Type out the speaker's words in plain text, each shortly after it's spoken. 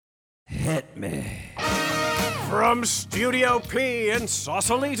Hit me. From Studio P in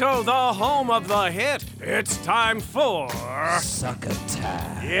Sausalito, the home of the hit, it's time for...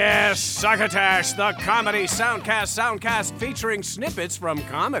 Succotash. Yes, Succotash, the comedy soundcast featuring snippets from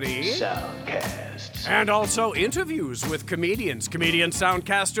comedy. Soundcasts. And also interviews with comedians, comedian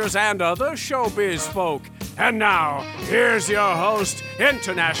soundcasters, and other showbiz folk. And now, here's your host,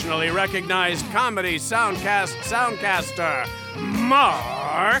 internationally recognized comedy soundcaster,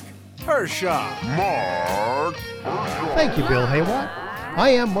 Mark Hershaw. Thank you, Bill Haywatt. I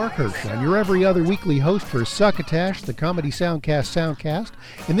am Mark Hershaw, and your every other weekly host for Succotash, the comedy soundcast,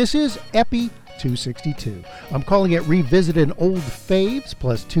 and this is Epi 262. I'm calling it Revisited Old Faves,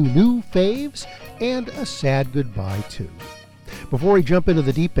 plus 2 new faves, and a sad goodbye too. Before we jump into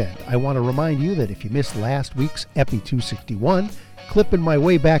the deep end, I want to remind you that if you missed last week's Epi 261, clipping my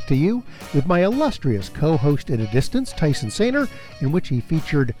way back to you with my illustrious co-host at a distance, Tyson Sainer, in which he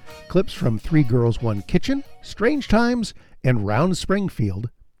featured clips from 3 Girls, 1 Kitchen, Strange Times, and Round Springfield.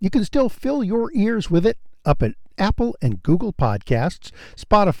 You can still fill your ears with it up at Apple and Google Podcasts,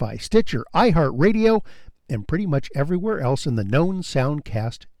 Spotify, Stitcher, iHeartRadio, and pretty much everywhere else in the known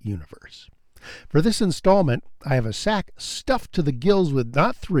Soundcast universe. For this installment, I have a sack stuffed to the gills with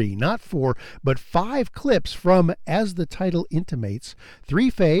not 3, not 4, but 5 clips from, as the title intimates,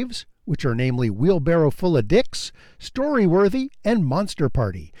 3 faves, which are namely Wheelbarrow Full of Dicks, Storyworthy, and Monster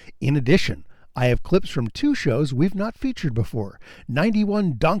Party. In addition, I have clips from 2 shows we've not featured before,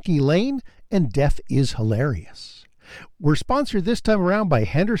 91 Donkey Lane and Death is Hilarious. We're sponsored this time around by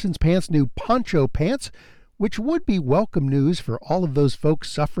Henderson's Pants' new Poncho Pants, which would be welcome news for all of those folks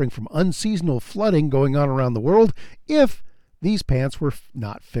suffering from unseasonal flooding going on around the world if these pants were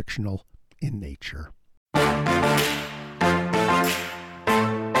not fictional in nature. I'm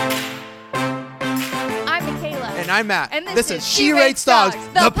Michaela. And I'm Matt. And this is She Rates Dogs,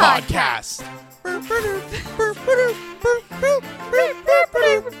 the podcast.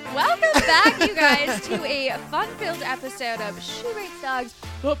 Welcome back, you guys, to a fun-filled episode of She Rates Dogs,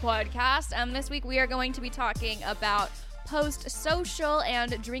 the podcast. This week we are going to be talking about post-social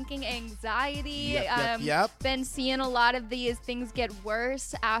and drinking anxiety. Yep. Been seeing a lot of these things get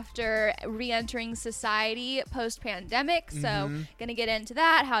worse after re-entering society post-pandemic. So gonna get into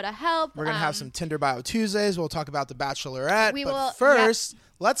that, how to help. We're gonna have some Tinder Bio Tuesdays. We'll talk about The Bachelorette. We but will, first,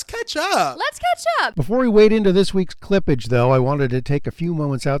 let's catch up. Let's catch up. Before we wade into this week's clippage, though, I wanted to take a few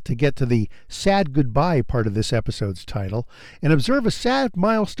moments out to get to the sad goodbye part of this episode's title and observe a sad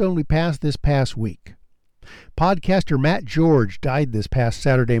milestone we passed this past week. Podcaster Matt George died this past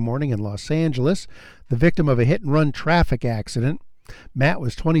Saturday morning in Los Angeles, the victim of a hit-and-run traffic accident. Matt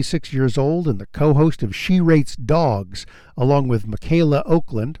was 26 years old and the co-host of She Rates Dogs, along with Michaela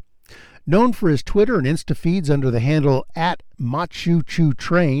Oakland. Known for his Twitter and Insta feeds under the handle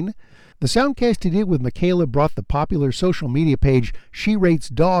 @MachuChuTrain, the soundcast he did with Michaela brought the popular social media page She Rates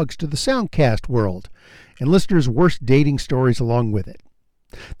Dogs to the Soundcast world, and listeners' worst dating stories along with it.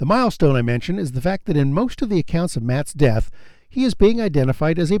 The milestone I mention is the fact that in most of the accounts of Matt's death, he is being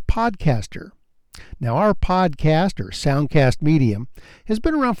identified as a podcaster. Now, our podcast or soundcast medium has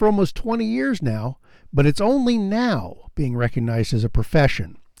been around for almost 20 years now, but it's only now being recognized as a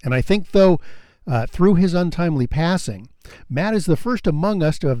profession. And I think, though, through his untimely passing, Matt is the first among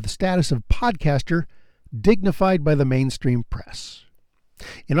us to have the status of podcaster dignified by the mainstream press.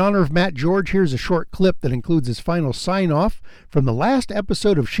 In honor of Matt George, here's a short clip that includes his final sign-off from the last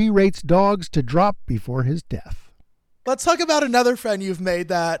episode of She Rates Dogs to drop before his death. Let's talk about another friend you've made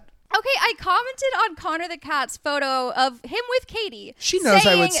that... Okay, I commented on Connor the Cat's photo of him with Katie. She knows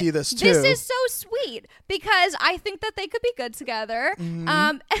saying, I would see this too. This is so sweet because I think that they could be good together. And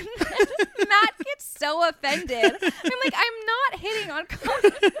then Matt gets so offended. I'm like, I'm not hitting on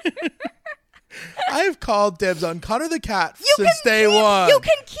Connor. I've called dibs on Connor the Cat since day one. You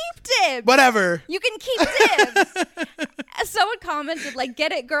can keep dibs. Whatever. You can keep dibs. Someone commented, like,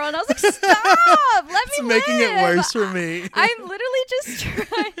 get it, girl. And I was like, stop. Let me It's making live. it worse for me. I'm literally just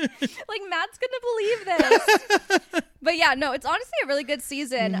trying. Like, Matt's going to believe this. But yeah, no, it's honestly a really good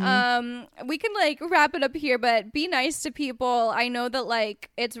season. We can like wrap it up here, but be nice to people. I know that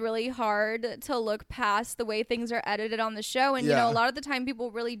like it's really hard to look past the way things are edited on the show. And you know, a lot of the time people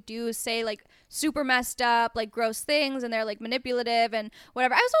really do say like super messed up, like gross things, and they're like manipulative and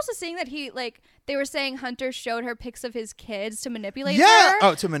whatever. I was also seeing that they were saying Hunter showed her pics of his kids to manipulate her.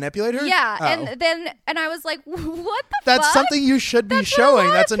 Oh, to manipulate her? Yeah. Oh. And I was like, what the That's fuck? something you should be That's showing.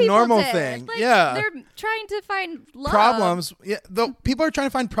 what That's a people normal did. thing. Like, Yeah. They're trying to find love. Problems. Yeah. People are trying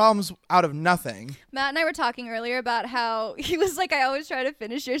to find problems out of nothing. Matt and I were talking earlier about how he was like, I always try to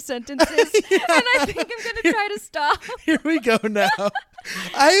finish your sentences. And I think I'm going to try to stop. Here we go now.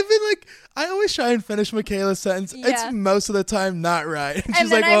 I've been like, I always try and finish Michaela's sentence. Yeah. It's most of the time not right. And And she's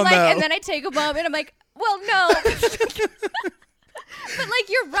then like, well, no. and then I take a moment and I'm like, well, no. But like,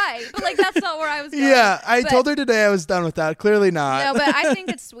 you're right. But like, that's not where I was going. Yeah, I But- told her today I was done with that. Clearly not. No, but I think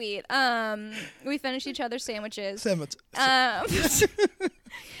it's sweet. We finish each other's sandwiches. Sandwich. But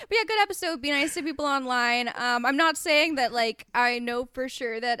yeah, good episode. Be nice to people online. I'm not saying that like I know for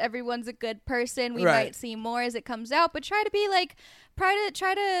sure that everyone's a good person. We Right. might see more as it comes out, but try to be like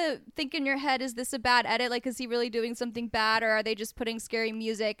try to think in your head, is this a bad edit? Like, is he really doing something bad, or are they just putting scary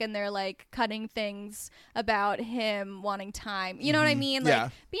music and they're like cutting things about him wanting time? You know what I mean? Like, Yeah.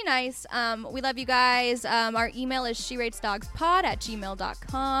 be nice. We love you guys. Our email is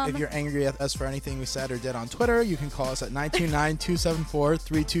sheratestoggspod@gmail.com. If you're angry at us for anything we said or did on Twitter, you can call us at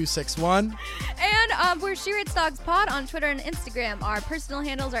 929-274-3261. And we're She Rates Dogs Pod on Twitter and Instagram. Our personal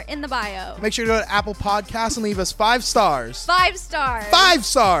handles are in the bio. Make sure to go to Apple Podcasts and leave us 5 stars. 5 stars. 5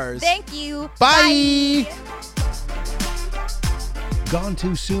 stars. Thank you. Bye. Gone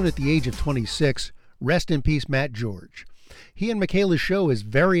too soon at the age of 26. Rest in peace, Matt George. He and Michaela's show is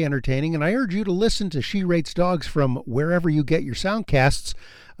very entertaining, and I urge you to listen to She Rates Dogs from wherever you get your soundcasts.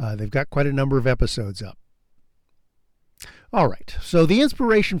 They've got quite a number of episodes up. All right, so the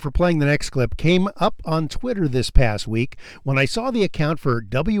inspiration for playing the next clip came up on Twitter this past week when I saw the account for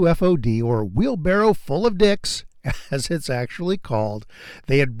WFOD, or Wheelbarrow Full of Dicks, as it's actually called.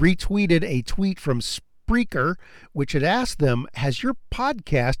 They had retweeted a tweet from Spreaker, which had asked them, has your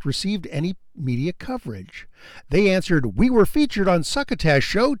podcast received any media coverage? They answered, we were featured on Succotash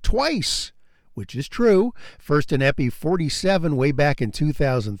Show twice, which is true. First in Epi 47 way back in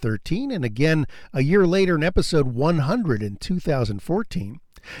 2013, and again a year later in episode 100 in 2014.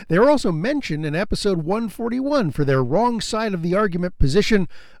 They are also mentioned in episode 141 for their wrong side of the argument position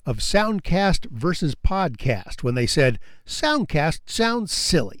of Soundcast versus podcast, when they said, Soundcast sounds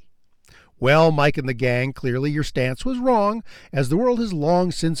silly. Well, Mike and the gang, clearly your stance was wrong, as the world has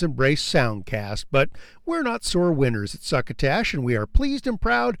long since embraced Soundcast, but we're not sore winners at Succotash, and we are pleased and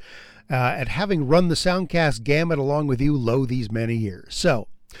proud at having run the Soundcast gamut along with you lo these many years. So,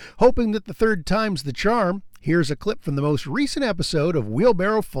 hoping that the third time's the charm, here's a clip from the most recent episode of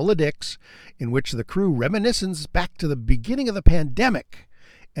Wheelbarrow Full of Dicks, in which the crew reminisces back to the beginning of the pandemic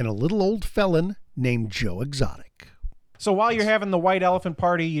and a little old felon named Joe Exotic. So while you're having the white elephant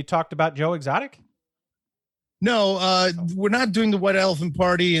party, you talked about Joe Exotic? No, we're not doing the White Elephant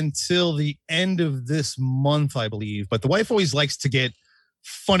Party until the end of this month, I believe. But the wife always likes to get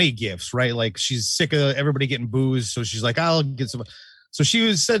funny gifts, right? Like, she's sick of everybody getting booze, so she's like, I'll get some. So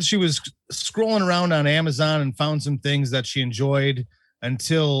said she was scrolling around on Amazon and found some things that she enjoyed,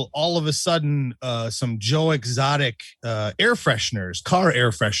 until all of a sudden some Joe Exotic car air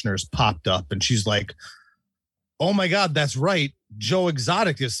fresheners popped up, and she's like, oh my God, that's right. Joe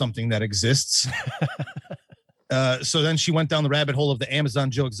Exotic is something that exists. So then she went down the rabbit hole of the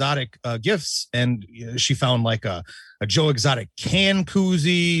Amazon Joe Exotic gifts, and she found like a Joe Exotic can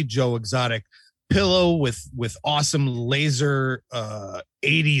koozie, Joe Exotic pillow with awesome laser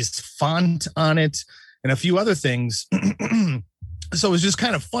 80s font on it, and a few other things. So it was just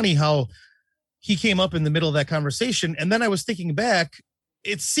kind of funny how he came up in the middle of that conversation. And then I was thinking back,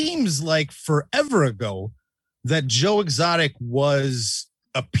 it seems like forever ago that Joe Exotic was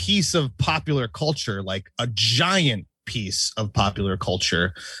a piece of popular culture, like a giant piece of popular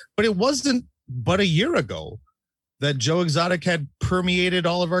culture. But it wasn't but a year ago that Joe Exotic had permeated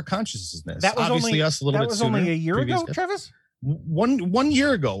all of our consciousness. That was obviously only, us a little that bit was sooner. only a year Previous ago, guys. Travis? One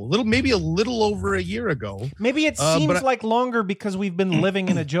year ago, maybe a little over a year ago. Maybe it but seems like longer because we've been living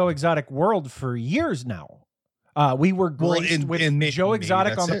in a Joe Exotic world for years now. We were graced with Joe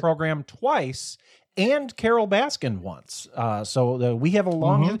Exotic on the program twice, and Carol Baskin once. So we have a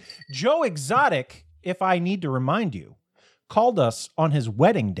long... Joe Exotic, if I need to remind you, called us on his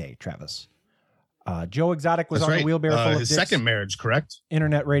wedding day, Travis. Joe Exotic was on the Wheelbarrow Full of his Dicks second marriage, correct?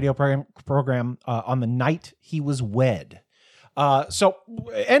 Internet radio program on the night he was wed. So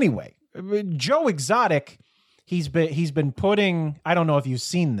anyway, Joe Exotic, he's been putting, I don't know if you've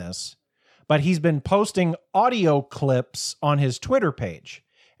seen this, but he's been posting audio clips on his Twitter page,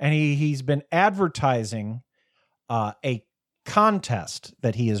 and he's been advertising a contest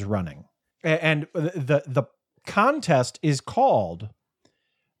that he is running. And the contest is called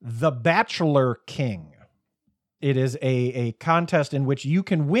The Bachelor King. It is a contest in which you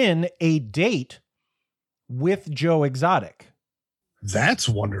can win a date with Joe Exotic. That's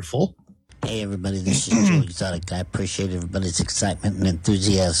wonderful. Hey everybody, this is Joe Exotic. I appreciate everybody's excitement and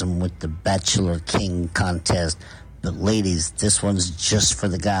enthusiasm with the Bachelor King contest. But ladies, this one's just for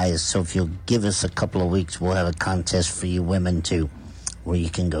the guys, so if you'll give us a couple of weeks, we'll have a contest for you women too. where you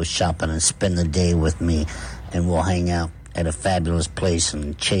can go shopping and spend the day with me, and we'll hang out at a fabulous place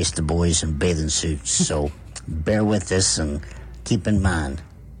and chase the boys in bathing suits. So bear with us and keep in mind,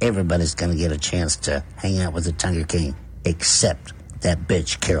 everybody's going to get a chance to hang out with the Tiger King, except that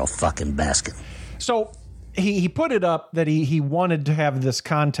bitch Carol fucking Baskin. So he put it up that he wanted to have this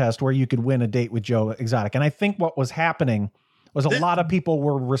contest where you could win a date with Joe Exotic. And I think what was happening was a lot of people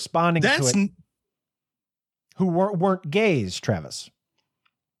were responding to it who weren't gays, Travis.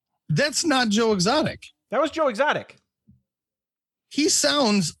 That's not Joe Exotic. That was Joe Exotic. He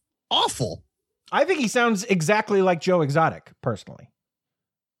sounds awful. I think he sounds exactly like Joe Exotic, personally.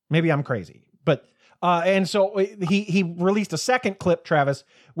 Maybe I'm crazy, but and so he released a second clip, Travis,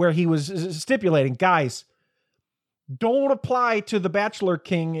 where he was stipulating, guys, don't apply to the Bachelor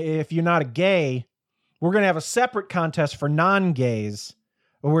King if you're not a gay. We're going to have a separate contest for non-gays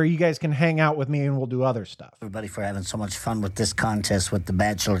where you guys can hang out with me and we'll do other stuff. Everybody for having so much fun with this contest with the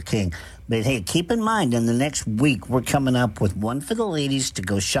Bachelor King. But hey, keep in mind, in the next week, we're coming up with one for the ladies to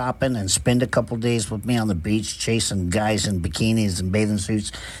go shopping and spend a couple days with me on the beach chasing guys in bikinis and bathing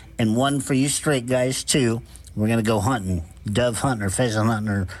suits. And one for you straight guys, too. We're going to go hunting, dove hunting or pheasant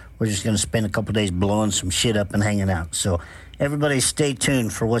hunting, or we're just going to spend a couple days blowing some shit up and hanging out. So everybody stay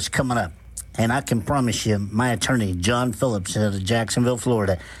tuned for what's coming up. And I can promise you, my attorney, John Phillips, out of Jacksonville,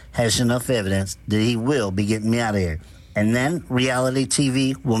 Florida, has enough evidence that he will be getting me out of here. And then reality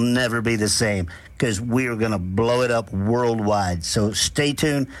TV will never be the same because we are going to blow it up worldwide. So stay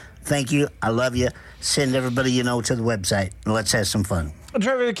tuned. Thank you. I love you. Send everybody you know to the website. Let's have some fun.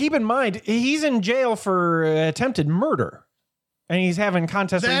 Trevor, keep in mind, he's in jail for attempted murder. And he's having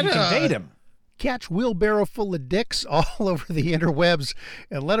contests where you can date him. Catch Wheelbarrow Full of Dicks all over the interwebs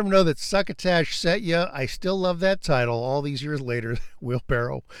and let them know that Succotash sent you. I still love that title all these years later.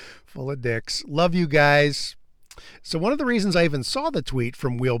 Wheelbarrow Full of Dicks. Love you guys. So one of the reasons I even saw the tweet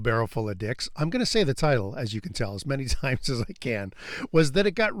from Wheelbarrow Full of Dicks, I'm going to say the title, as you can tell, as many times as I can, was that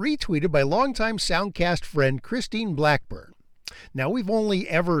it got retweeted by longtime Soundcast friend Christine Blackburn. Now, we've only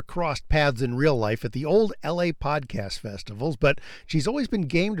ever crossed paths in real life at the old LA podcast festivals, but she's always been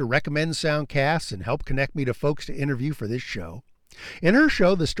game to recommend Soundcasts and help connect me to folks to interview for this show. In her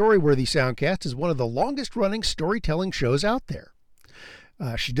show, The Storyworthy Soundcast is one of the longest-running storytelling shows out there.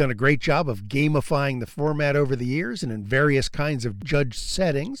 She's done a great job of gamifying the format over the years and in various kinds of judged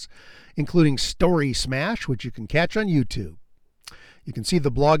settings, including Story Smash, which you can catch on YouTube. You can see the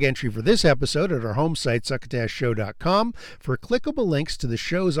blog entry for this episode at our home site, succotashshow.com, for clickable links to the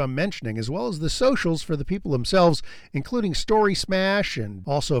shows I'm mentioning, as well as the socials for the people themselves, including Story Smash and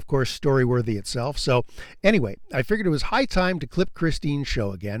also, of course, Storyworthy itself. So anyway, I figured it was high time to clip Christine's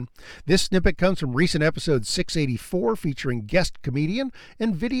show again. This snippet comes from recent episode 684, featuring guest comedian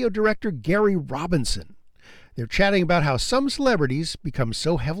and video director Gary Robinson. They're chatting about how some celebrities become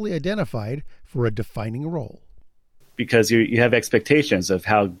so heavily identified for a defining role. Because you have expectations of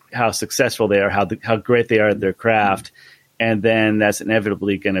how successful they are, how great they are at their craft, and then that's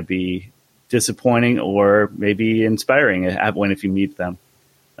inevitably going to be disappointing or maybe inspiring if you meet them.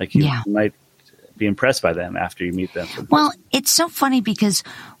 Like you might be impressed by them after you meet them. Well, it's so funny because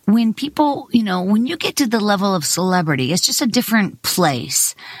when people, when you get to the level of celebrity, it's just a different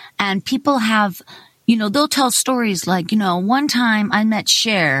place, and people have. They'll tell stories like, one time I met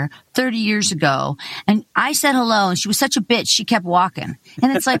Cher 30 years ago and I said hello and she was such a bitch, she kept walking.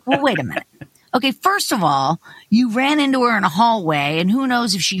 And it's like, well, wait a minute. Okay, first of all, you ran into her in a hallway and who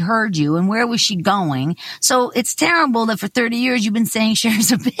knows if she heard you and where was she going. So it's terrible that for 30 years you've been saying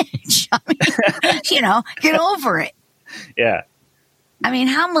Cher's a bitch. I mean, get over it. Yeah. I mean,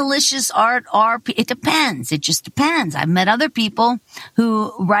 how malicious are it depends. It just depends. I've met other people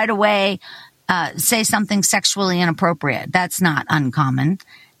who right away say something sexually inappropriate. That's not uncommon.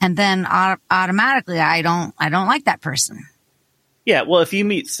 And then automatically I don't like that person. Yeah. Well, if you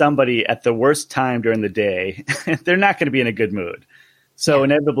meet somebody at the worst time during the day, they're not going to be in a good mood. So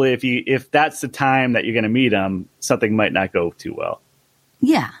inevitably, if that's the time that you're going to meet them, something might not go too well.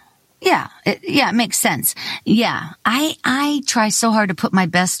 Yeah. Yeah. It makes sense. Yeah. I try so hard to put my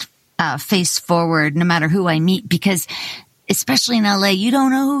best face forward no matter who I meet, because especially in LA, you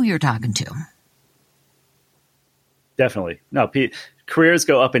don't know who you're talking to. Definitely. No, careers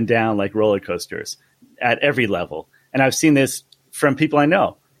go up and down like roller coasters at every level. And I've seen this from people I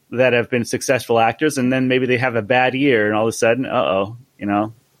know that have been successful actors, and then maybe they have a bad year and all of a sudden,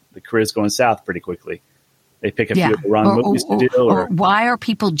 the career's going south pretty quickly. They pick a few of the wrong movies to do. Or why are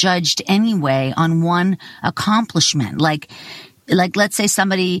people judged anyway on one accomplishment? Like let's say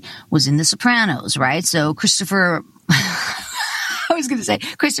somebody was in The Sopranos, right? So Christopher... I was going to say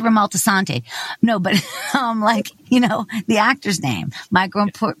Christopher Moltisanti. No, but the actor's name, Michael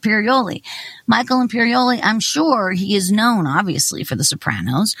Imperioli. Michael Imperioli, I'm sure he is known, obviously, for The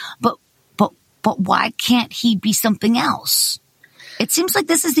Sopranos, but why can't he be something else? It seems like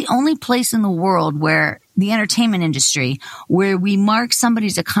this is the only place in the world where the entertainment industry, where we mark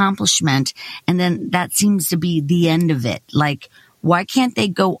somebody's accomplishment and then that seems to be the end of it. Like, why can't they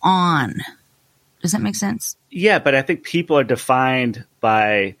go on? Does that make sense? Yeah, but I think people are defined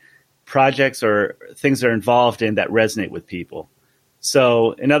by projects or things they're involved in that resonate with people.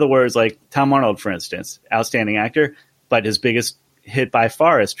 So, in other words, like Tom Arnold, for instance, outstanding actor, but his biggest hit by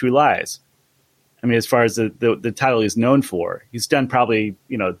far is True Lies. I mean, as far as the title he's known for, he's done probably,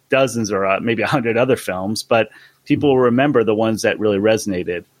 dozens or maybe 100 other films, but people will remember the ones that really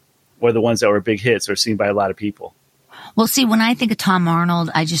resonated or the ones that were big hits or seen by a lot of people. Well, see, when I think of Tom Arnold,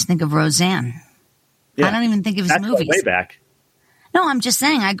 I just think of Roseanne. Yeah. I don't even think of his movies. Way back. No, I'm just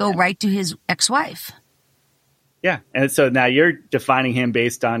saying I go right to his ex-wife. Yeah, and so now you're defining him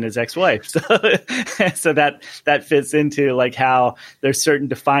based on his ex-wife. So that fits into like how there's certain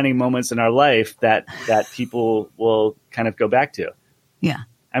defining moments in our life that people will kind of go back to. Yeah.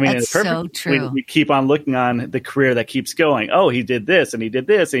 I mean, that's it's perfect. So true. We keep on looking on the career that keeps going. Oh, he did this and he did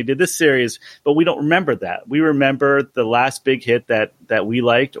this and he did this series, but we don't remember that. We remember the last big hit that we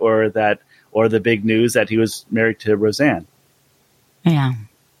liked or the big news that he was married to Roseanne. Yeah.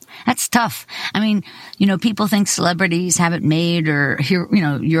 That's tough. I mean, people think celebrities have it made or,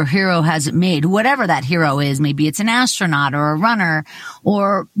 your hero has it made. Whatever that hero is, maybe it's an astronaut or a runner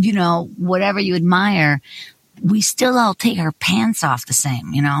or, whatever you admire. We still all take our pants off the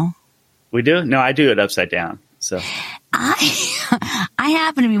same, We do? No, I do it upside down. So I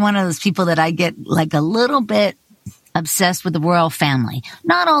happen to be one of those people that I get like a little bit obsessed with the royal family.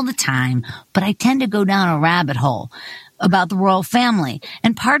 Not all the time, but I tend to go down a rabbit hole about the royal family.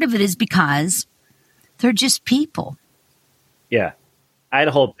 And part of it is because they're just people. Yeah. I had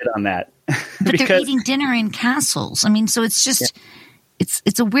a whole bit on that. But they're eating dinner in castles. I mean, so it's just,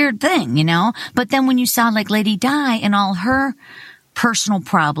 it's a weird thing, But then when you saw like Lady Di and all her personal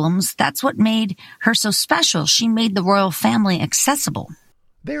problems, that's what made her so special. She made the royal family accessible.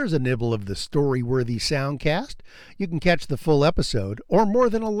 There's a nibble of the story-worthy Soundcast. You can catch the full episode or more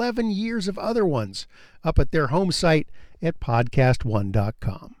than 11 years of other ones up at their home site at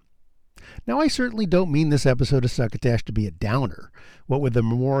podcastone.com. Now, I certainly don't mean this episode of Succotash to be a downer, what with the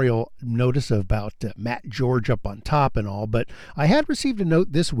memorial notice about Matt George up on top and all, but I had received a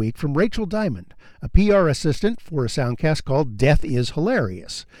note this week from Rachel Diamond, a PR assistant for a Soundcast called Death is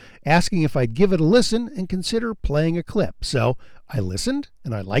Hilarious, asking if I'd give it a listen and consider playing a clip. So I listened,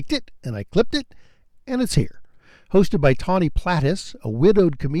 and I liked it, and I clipped it, and it's here. Hosted by Tawny Plattis, a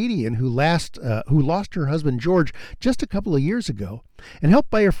widowed comedian who lost her husband George just a couple of years ago, and helped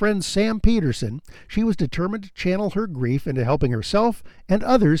by her friend Sam Peterson, she was determined to channel her grief into helping herself and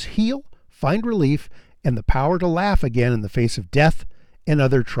others heal, find relief, and the power to laugh again in the face of death and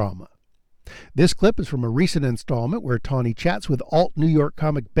other trauma. This clip is from a recent installment where Tawny chats with alt New York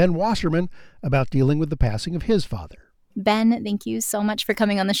comic Ben Wasserman about dealing with the passing of his father. Ben, thank you so much for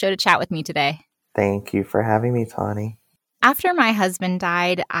coming on the show to chat with me today. Thank you for having me, Tawny. After my husband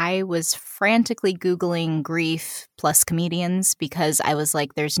died, I was frantically Googling grief plus comedians because I was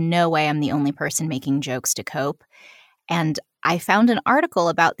like, there's no way I'm the only person making jokes to cope. And I found an article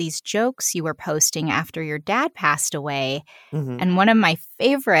about these jokes you were posting after your dad passed away. Mm-hmm. And one of my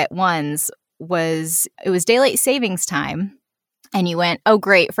favorite ones was daylight savings time. And you went, oh,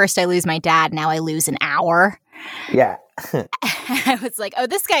 great. First I lose my dad. Now I lose an hour. Yeah. I was like, oh,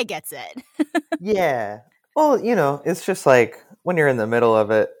 this guy gets it. Yeah. Well, it's just like when you're in the middle of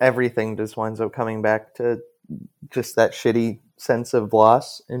it, everything just winds up coming back to just that shitty sense of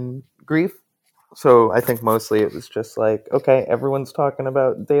loss and grief. So I think mostly it was just like, okay, everyone's talking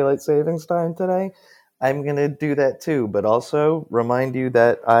about daylight savings time today. I'm going to do that too, but also remind you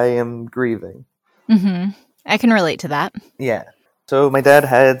that I am grieving. Mm-hmm. I can relate to that. Yeah. So my dad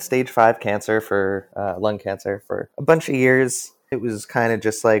had stage 5 cancer for lung cancer for a bunch of years. It was kind of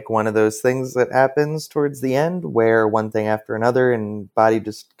just like one of those things that happens towards the end where one thing after another and body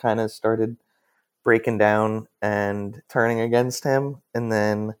just kind of started breaking down and turning against him. And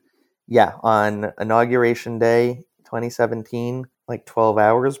then, on Inauguration Day, 2017, like 12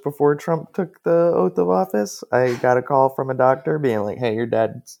 hours before Trump took the oath of office, I got a call from a doctor being like, hey, your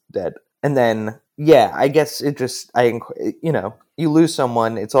dad's dead. And then, I guess it just, you lose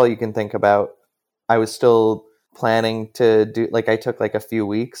someone, it's all you can think about. I was still planning to do, I took a few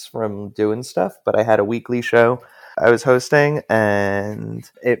weeks from doing stuff, but I had a weekly show I was hosting and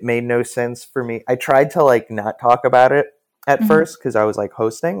it made no sense for me. I tried to not talk about it at first, because I was like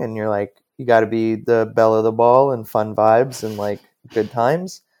hosting, and you're like, you got to be the belle of the ball and fun vibes and like good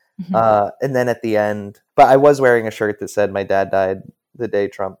times. And then at the end, but I was wearing a shirt that said my dad died the day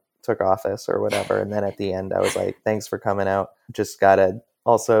Trump took office or whatever. And then at the end, I was like, thanks for coming out. Just got to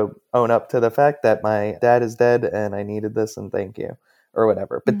also own up to the fact that my dad is dead and I needed this and thank you or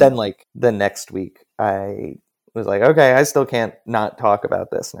whatever. But then like the next week, I was like, okay, I still can't not talk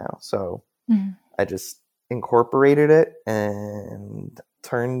about this now. So I just incorporated it and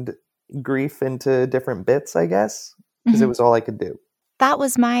turned grief into different bits, I guess, because it was all I could do. That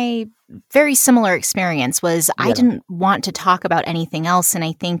was my very similar experience. I didn't want to talk about anything else. And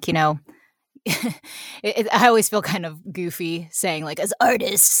I think, you know, I always feel kind of goofy saying like as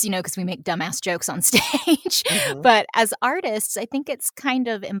artists, you know, because we make dumbass jokes on stage. But as artists, I think it's kind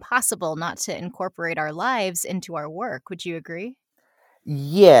of impossible not to incorporate our lives into our work. Would you agree?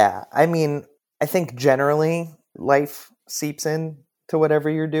 Yeah. I mean, I think generally life seeps in to whatever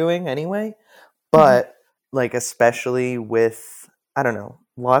you're doing anyway. But like, especially with, I don't know,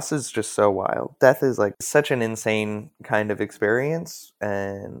 loss is just so wild. Death is like such an insane kind of experience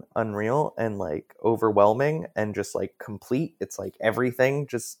and unreal and like overwhelming and just like complete. It's like everything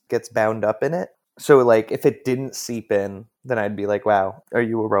just gets bound up in it. So like if it didn't seep in, then I'd be like, wow, are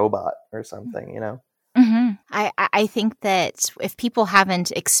you a robot or something, you know? I think that if people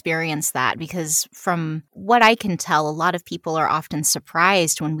haven't experienced that, because from what I can tell, a lot of people are often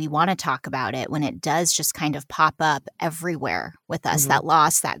surprised when we want to talk about it, when it does just kind of pop up everywhere with us, that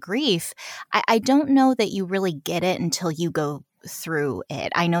loss, that grief. I don't know that you really get it until you go through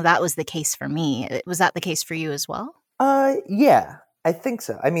it. I know that was the case for me. Was that the case for you as well? Yeah, I think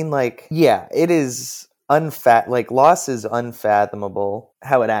so. I mean, like, yeah, it is like loss is unfathomable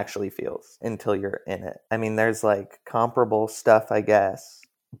how it actually feels until you're in it. I mean, there's like comparable stuff, I guess,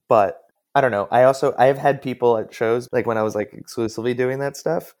 but I don't know. I've had people at shows, like when I was like exclusively doing that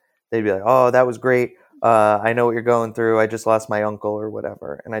stuff, they'd be like, oh, that was great. I know what you're going through. I just lost my uncle or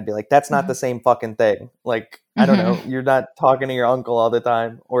whatever. And I'd be like, that's not the same fucking thing. Like, I don't know. You're not talking to your uncle all the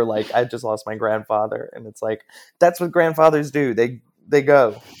time. Or like, I just lost my grandfather. And it's like, that's what grandfathers do. They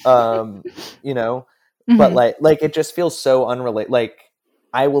go, you know, but like it just feels so unrelated. Like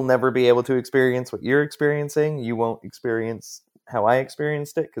I will never be able to experience what you're experiencing. You won't experience how I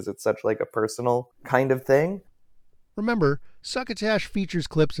experienced it because it's such like a personal kind of thing. Remember, Succotash features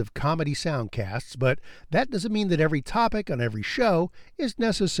clips of comedy soundcasts, but that doesn't mean that every topic on every show is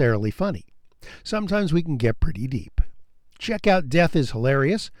necessarily funny. Sometimes we can get pretty deep. Check out Death is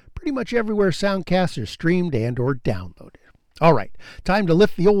Hilarious pretty much everywhere soundcasts are streamed and or downloaded. All right, time to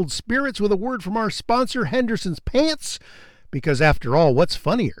lift the old spirits with a word from our sponsor, Henderson's Pants, because after all, what's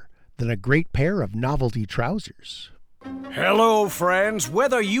funnier than a great pair of novelty trousers? Hello, friends.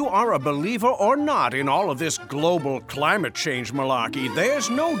 Whether you are a believer or not in all of this global climate change malarkey,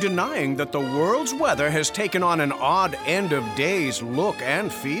 there's no denying that the world's weather has taken on an odd end of days look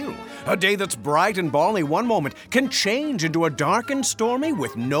and feel. A day that's bright and balmy one moment can change into a dark and stormy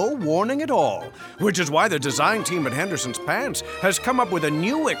with no warning at all. Which is why the design team at Henderson's Pants has come up with a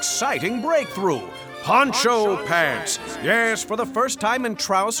new exciting breakthrough. Poncho Pants. Yes, for the first time in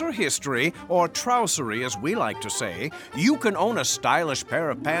trouser history, or trousery as we like to say, you can own a stylish pair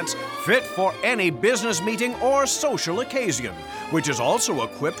of pants fit for any business meeting or social occasion, which is also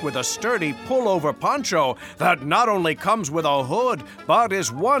equipped with a sturdy pullover poncho that not only comes with a hood, but is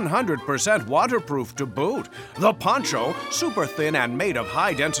 100% waterproof to boot. The poncho, super thin and made of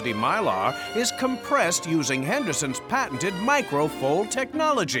high-density mylar, is compressed using Henderson's patented microfold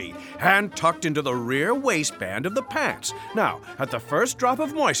technology and tucked into the rear waistband of the pants. Now, at the first drop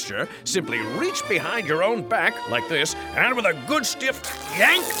of moisture, simply reach behind your own back like this, and with a good stiff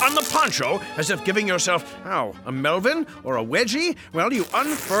yank on the poncho, as if giving yourself, a Melvin or a wedgie, well, you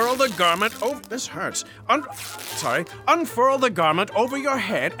unfurl the garment over... This hurts. Unfurl the garment over your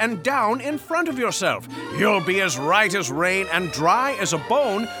head and down in front of yourself. You'll be as right as rain and dry as a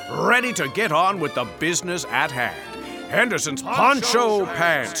bone, ready to get on with the business at hand. Henderson's Poncho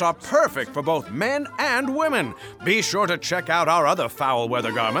Pants are perfect for both men and women. Be sure to check out our other foul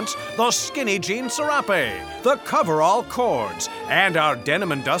weather garments, the Skinny Jean Serape, the Coverall Cords, and our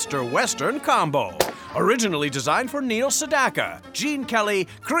Denim and Duster Western Combo. Originally designed for Neil Sedaka, Gene Kelly,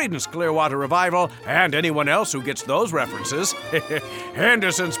 Creedence Clearwater Revival, and anyone else who gets those references.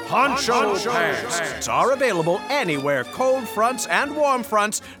 Henderson's Poncho Pants are available anywhere cold fronts and warm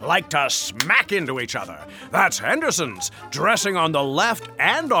fronts like to smack into each other. That's Henderson's, dressing on the left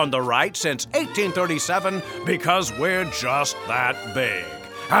and on the right since 1837 because we're just that big.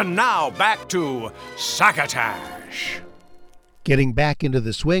 And now back to Succotash. Getting back into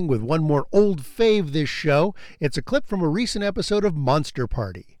the swing with one more old fave this show, it's a clip from a recent episode of Monster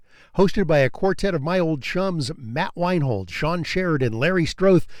Party. Hosted by a quartet of my old chums, Matt Weinhold, Sean Sheridan, Larry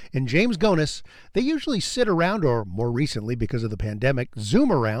Stroth, and James Gonis, they usually sit around, or more recently because of the pandemic,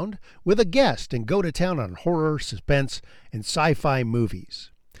 Zoom around with a guest and go to town on horror, suspense, and sci-fi movies.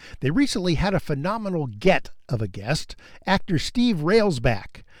 They recently had a phenomenal get of a guest, actor Steve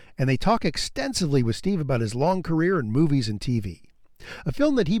Railsback, and they talk extensively with Steve about his long career in movies and TV. A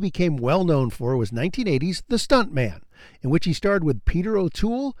film that he became well known for was 1980's The Stuntman, in which he starred with Peter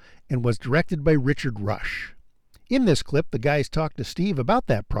O'Toole and was directed by Richard Rush. In this clip, the guys talk to Steve about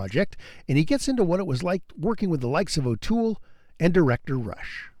that project, and he gets into what it was like working with the likes of O'Toole and director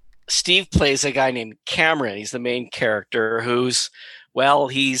Rush. Steve plays a guy named Cameron. He's the main character who's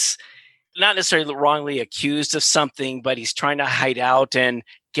not necessarily wrongly accused of something, but he's trying to hide out and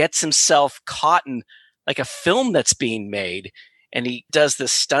gets himself caught in like a film that's being made. And he does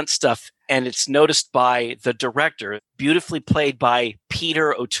this stunt stuff, and it's noticed by the director, beautifully played by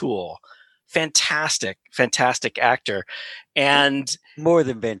Peter O'Toole. Fantastic actor. And more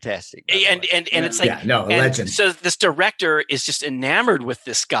than fantastic. And it's like, a legend. So this director is just enamored with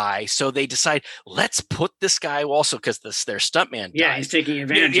this guy. So they decide, let's put this guy also, because their stuntman died. He's taking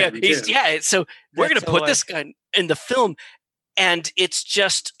advantage of it too. So we're going to put this guy in the film. And it's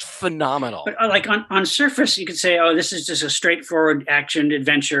just phenomenal. But like on surface, you could say, oh, this is just a straightforward action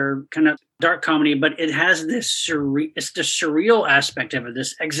adventure kind of dark comedy, but it has this it's the surreal aspect of it,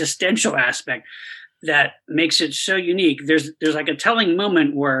 this existential aspect that makes it so unique. There's like a telling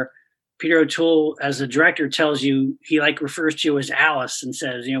moment where Peter O'Toole, as the director, tells you, he like refers to you as Alice and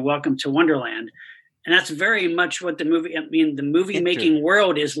says, welcome to Wonderland. And that's very much what the movie making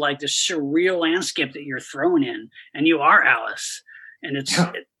world is like, the surreal landscape that you're thrown in, and you are Alice. And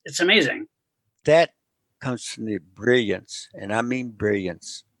it's amazing. That comes from the brilliance, and I mean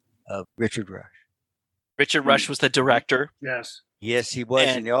brilliance, of Richard Rush. Richard Rush was the director. Yes. Yes, he was,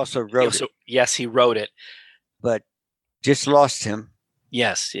 and he also wrote it. Yes, he wrote it. But just lost him.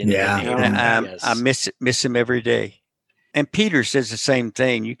 Yes. I miss him every day. And Peter says the same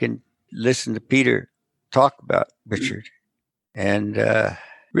thing. You can listen to Peter talk about Richard, and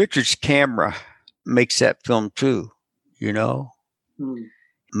Richard's camera makes that film too.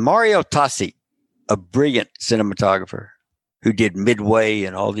 Mario Tassi, a brilliant cinematographer who did Midway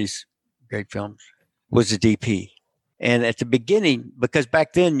and all these great films, was a DP. And at the beginning, because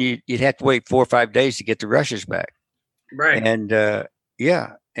back then you'd have to wait 4 or 5 days to get the rushes back, right? And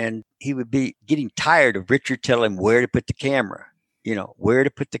and he would be getting tired of Richard telling him where to put the camera. Where to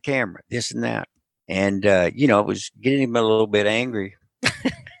put the camera, this and that. And, it was getting him a little bit angry.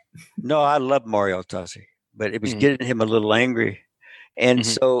 No, I love Mario Tassi, but it was getting him a little angry. And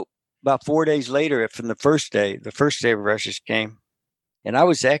so about 4 days later, from the first day of Rushes came, and I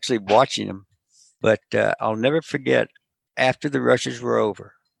was actually watching him, but I'll never forget, after the Rushes were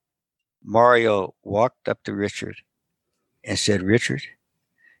over, Mario walked up to Richard and said, "Richard,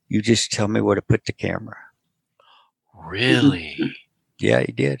 you just tell me where to put the camera." Really? Yeah,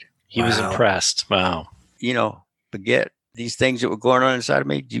 he did. He was impressed. Wow. Forget these things that were going on inside of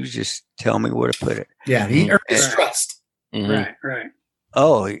me. You just tell me where to put it. Yeah, he earned his trust. Right.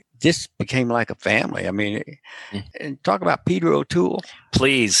 Oh, this became like a family. I mean, and talk about Peter O'Toole.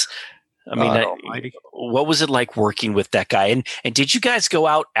 Please. I mean, what was it like working with that guy? And did you guys go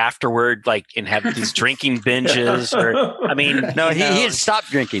out afterward, and have these drinking binges? No, he had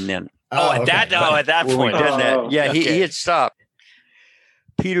stopped drinking then. At that point. Done that. Yeah, he had stopped.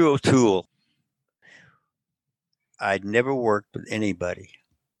 Peter O'Toole. I'd never worked with anybody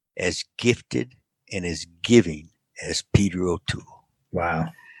as gifted and as giving as Peter O'Toole. Wow.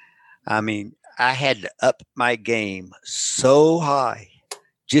 I mean, I had to up my game so high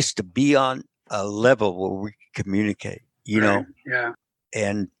just to be on a level where we could communicate, Yeah.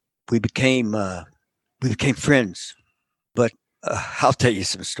 And we became friends. But I'll tell you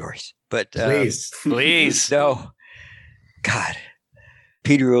some stories. But please. No, God,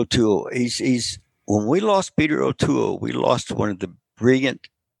 Peter O'Toole. He's when we lost Peter O'Toole, we lost one of the brilliant,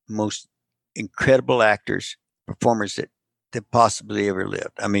 most incredible performers that possibly ever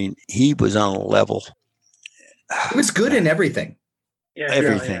lived. I mean, he was on a level. He was good in everything. Yeah,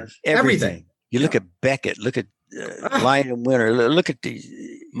 everything. Everything. You look at Beckett. Look at Lion and Winter. Look at these.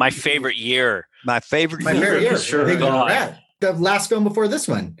 My favorite year. My favorite year. Sure. The last film before this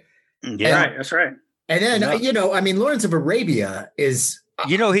one. Yeah, that's right. And then Lawrence of Arabia is.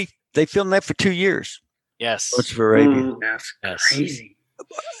 They filmed that for 2 years. Yes. Lawrence of Arabia. That's crazy.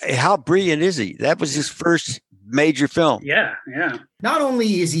 How brilliant is he? That was his first major film. Yeah. Not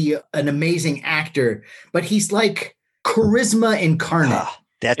only is he an amazing actor, but he's like charisma incarnate.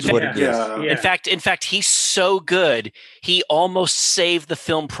 That's what it is. In fact, he's so good. He almost saved the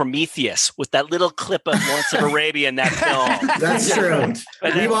film Prometheus with that little clip of Lawrence of Arabia in that film. That's true.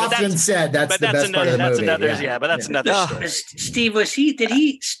 We've often said that's the best part of the movie. That's another story. Steve, did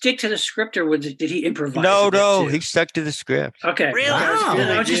he stick to the script or did he improvise? No, he stuck to the script. Okay, really? Wow.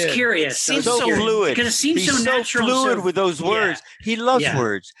 I was just curious. Seems so fluid because it seems He's so natural, fluid with those words. He loves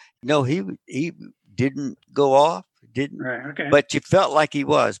words. No, he didn't go off. Right, okay. But you felt like he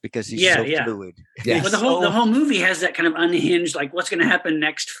was because he's so fluid. Yeah. But the whole movie has that kind of unhinged, like what's going to happen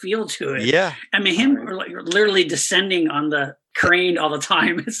next feel to it. Yeah. I mean, him literally descending on the crane all the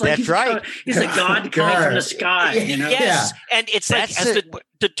time. It's like he's a god coming from the sky. You know? Yes, and it's like as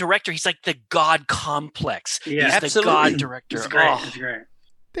the director, he's like the god complex. Yeah, he's the god director. It's great. It's great.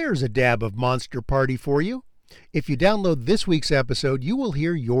 There's a dab of Monster Party for you. If you download this week's episode, you will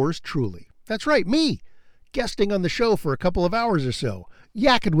hear yours truly. That's right, me. Guesting on the show for a couple of hours or so,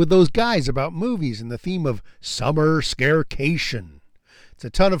 yakking with those guys about movies and the theme of summer scarecation. It's a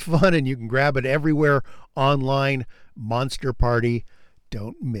ton of fun, and you can grab it everywhere online. Monster Party.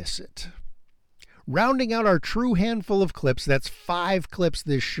 Don't miss it. Rounding out our true handful of clips, that's 5 clips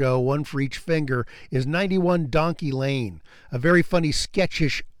this show, one for each finger, is 91 Donkey Lane, a very funny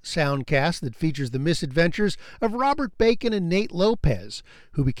sketchish soundcast that features the misadventures of Robert Bacon and Nate Lopez,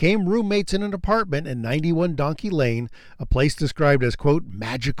 who became roommates in an apartment in 91 Donkey Lane, a place described as, quote,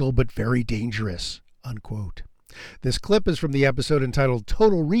 magical but very dangerous, unquote. This clip is from the episode entitled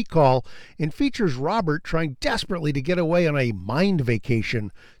Total Recall and features Robert trying desperately to get away on a mind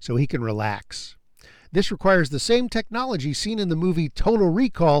vacation so he can relax. This requires the same technology seen in the movie Total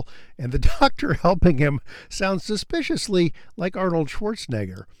Recall, and the doctor helping him sounds suspiciously like Arnold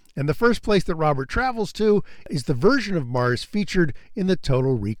Schwarzenegger. And the first place that Robert travels to is the version of Mars featured in the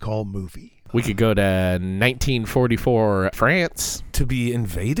Total Recall movie. We could go to 1944 France. To be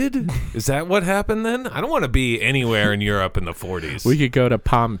invaded? Is that what happened then? I don't want to be anywhere in Europe in the 40s. We could go to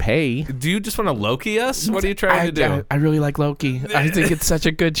Pompeii. Do you just want to Loki us? What are you trying to do? I really like Loki. I think it's such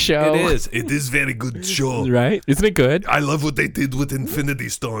a good show. It is. It is very good show. Right? Isn't it good? I love what they did with Infinity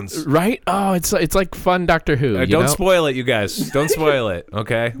Stones. Right? Oh, it's like fun Doctor Who. Don't spoil it, you guys. Don't spoil it,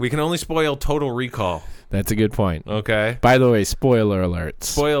 okay? We can only spoil Total Recall. That's a good point. Okay. By the way, spoiler alert.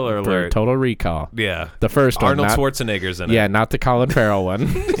 Spoiler alert. Total Recall. Yeah. The first Arnold one. Schwarzenegger's in it. Yeah, not the Colin Farrell one.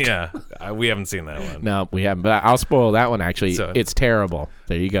 Yeah. We haven't seen that one. No, we haven't. But I'll spoil that one, actually. It's terrible.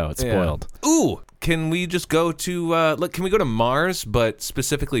 There you go. It's spoiled. Ooh. Can we just go to, can we go to Mars, but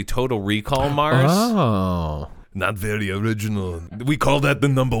specifically Total Recall Mars? Oh. Not very original. We call that the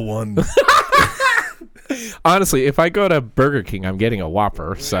number one. Honestly, if I go to Burger King, I'm getting a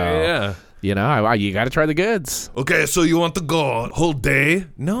Whopper. So, yeah. You know, you got to try the goods. Okay, so you want to go whole day?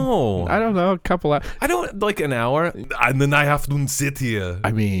 No. I don't know, a couple hours. I don't, like an hour. And then I have to sit here.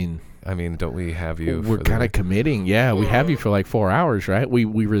 I mean, don't we have you? We're kind of committing. Yeah, we have you for like 4 hours, right? We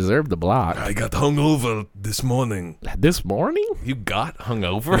reserved the block. I got hungover this morning. This morning? You got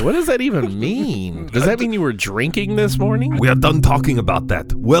hungover? What does that even mean? Does that mean you were drinking this morning? We are done talking about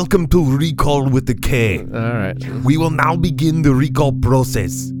that. Welcome to Recall with the K. All right. We will now begin the recall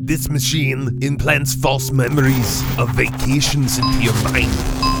process. This machine implants false memories of vacations into your mind.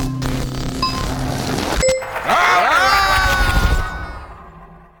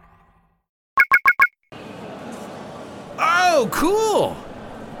 Oh, cool.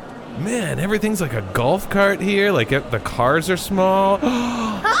 Man, everything's like a golf cart here. Like the cars are small.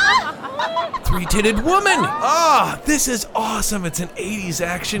 Three-titted woman. This is awesome. It's an 80s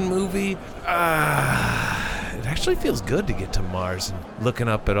action movie. It actually feels good to get to Mars and looking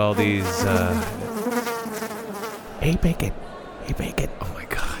up at all these, Hey, Bacon. Hey, Bacon. Oh, my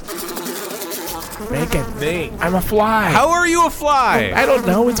God. Bacon. Nate. I'm a fly. How are you a fly? I don't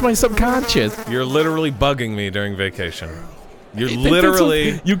know. It's my subconscious. You're literally bugging me during vacation. You're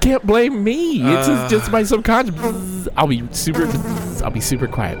literally... You can't blame me. It's just my subconscious. I'll be super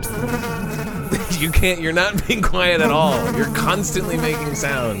quiet. You're not being quiet at all. You're constantly making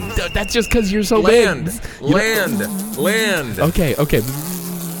sounds. That's just because you're so Land. big. Land. Okay.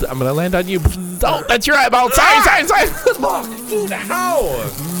 I'm going to land on you. Oh, that's your eyeball. Sorry. Dude, how?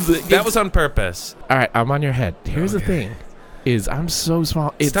 That was on purpose. All right, I'm on your head. Here's the thing. I'm so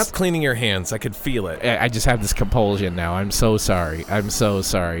small. Stop cleaning your hands. I could feel it. I just have this compulsion now. I'm so sorry.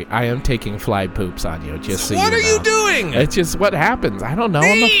 I am taking fly poops on you. Just so what you are know. you doing? It's just what happens. I don't know.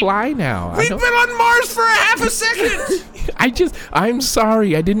 I'm a fly now. We've been on Mars for a half a second. I'm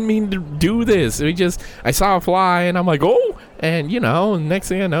sorry. I didn't mean to do this. I saw a fly and I'm like, oh, and next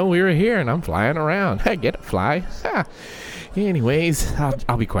thing I know, we were here and I'm flying around. I get it, fly. Anyways,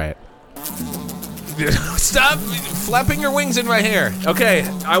 I'll be quiet. Stop flapping your wings in my hair. Okay,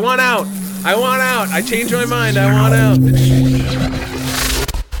 I want out. I changed my mind. I want out.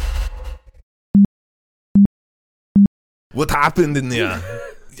 What happened in there?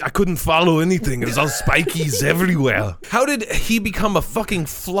 I couldn't follow anything. It was all spikies everywhere. How did he become a fucking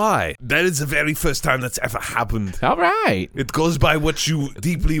fly? That is the very first time that's ever happened. All right. It goes by what you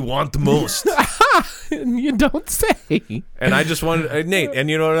deeply want most. You don't say. And I just wanted, Nate,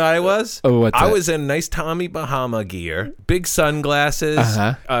 and you know what I was? Oh, what's I that? was in nice Tommy Bahama gear, big sunglasses.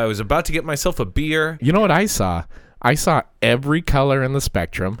 Uh-huh. I was about to get myself a beer. You know what I saw? I saw every color in the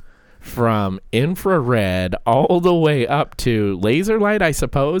spectrum, from infrared all the way up to laser light, I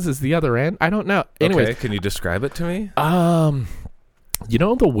suppose, is the other end. I don't know. Anyways, Okay, can you describe it to me? You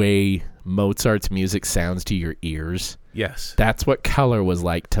know the way Mozart's music sounds to your ears? Yes. That's what color was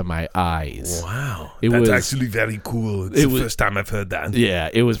like to my eyes. Wow. It That's was actually very cool. It's the first time I've heard that. Yeah,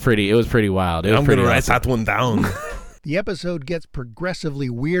 it was pretty wild. It was I'm pretty going to write awesome. that one down. The episode gets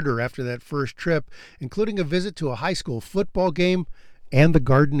progressively weirder after that first trip, including a visit to a high school football game and the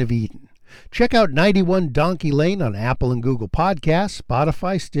Garden of Eden. Check out 91 Donkey Lane on Apple and Google Podcasts,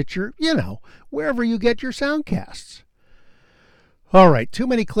 Spotify, Stitcher, wherever you get your soundcasts. All right, too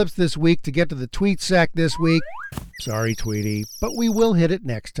many clips this week to get to the tweet sack this week. Sorry, Tweety, but we will hit it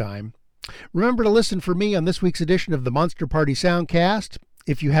next time. Remember to listen for me on this week's edition of the Monster Party Soundcast.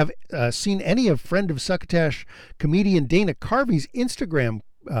 If you have seen any of friend of Succotash comedian Dana Carvey's Instagram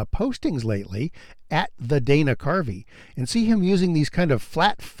postings lately, at the Dana Carvey, and see him using these kind of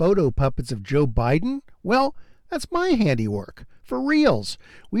flat photo puppets of Joe Biden, well, that's my handiwork. For reals.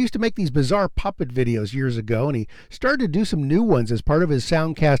 We used to make these bizarre puppet videos years ago, and he started to do some new ones as part of his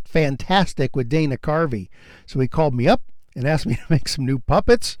Soundcast Fantastic with Dana Carvey. So he called me up and asked me to make some new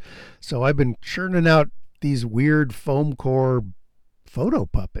puppets. So I've been churning out these weird foam core photo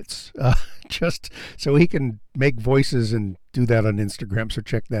puppets just so he can make voices and do that on Instagram, so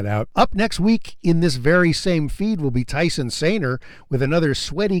check that out. Up next week in this very same feed will be Tyson Sainer with another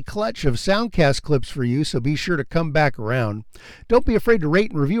sweaty clutch of Soundcast clips for you, so be sure to come back around. Don't be afraid to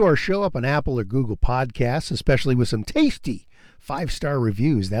rate and review our show up on Apple or Google Podcasts, especially with some tasty 5-star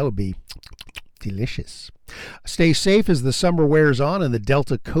reviews. That would be delicious. Stay safe as the summer wears on and the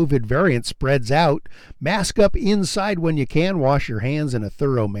Delta COVID variant spreads out. Mask up inside when you can. Wash your hands in a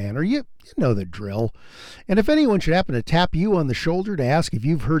thorough manner. You know the drill. And if anyone should happen to tap you on the shoulder to ask if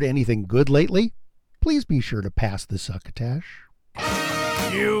you've heard anything good lately, please be sure to pass the succotash.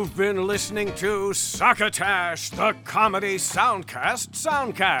 You've been listening to Succotash, the comedy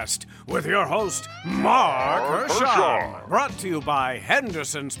soundcast, with your host, Mark Hershon. Brought to you by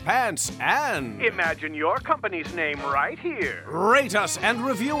Henderson's Pants and... Imagine your company's name right here. Rate us and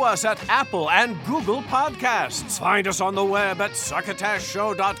review us at Apple and Google Podcasts. Find us on the web at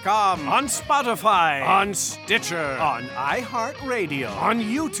succotashshow.com, on Spotify, on Stitcher, on iHeartRadio, on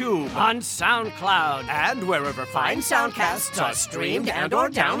YouTube, On SoundCloud. and wherever fine soundcasts are streamed and or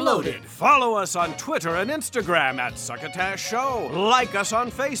downloaded. Follow us on Twitter and Instagram at Succotash Show. Like us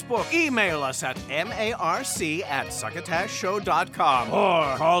on Facebook. Email us at marc@succotashshow.com.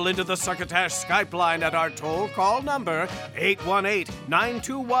 Or call into the Succotash Skype line at our toll call number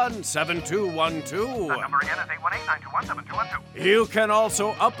 818-921-7212. That number again is 818-921-7212. You can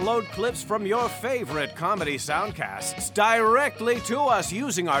also upload clips from your favorite comedy soundcasts directly to us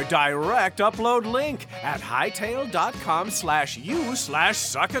using our direct upload link at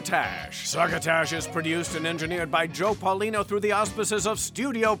hightail.com/u/succotash. Succotash is produced and engineered by Joe Paulino through the auspices of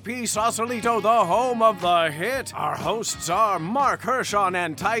Studio P Sausalito, the home of the hit. Our hosts are Mark Hershon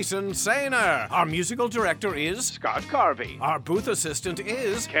and Tyson Sainer. Our musical director is Scott Carvey. Our booth assistant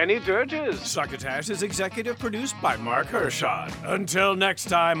is Kenny Durges. Succotash is executive produced by Mark Hershon. Until next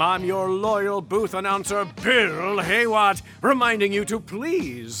time, I'm your loyal booth announcer, Bill Haywatt, reminding you to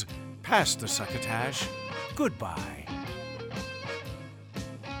please pass the succotash. Goodbye.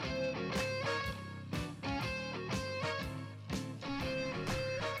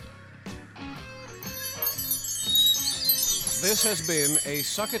 This has been a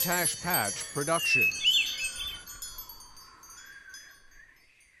Succotash Patch production.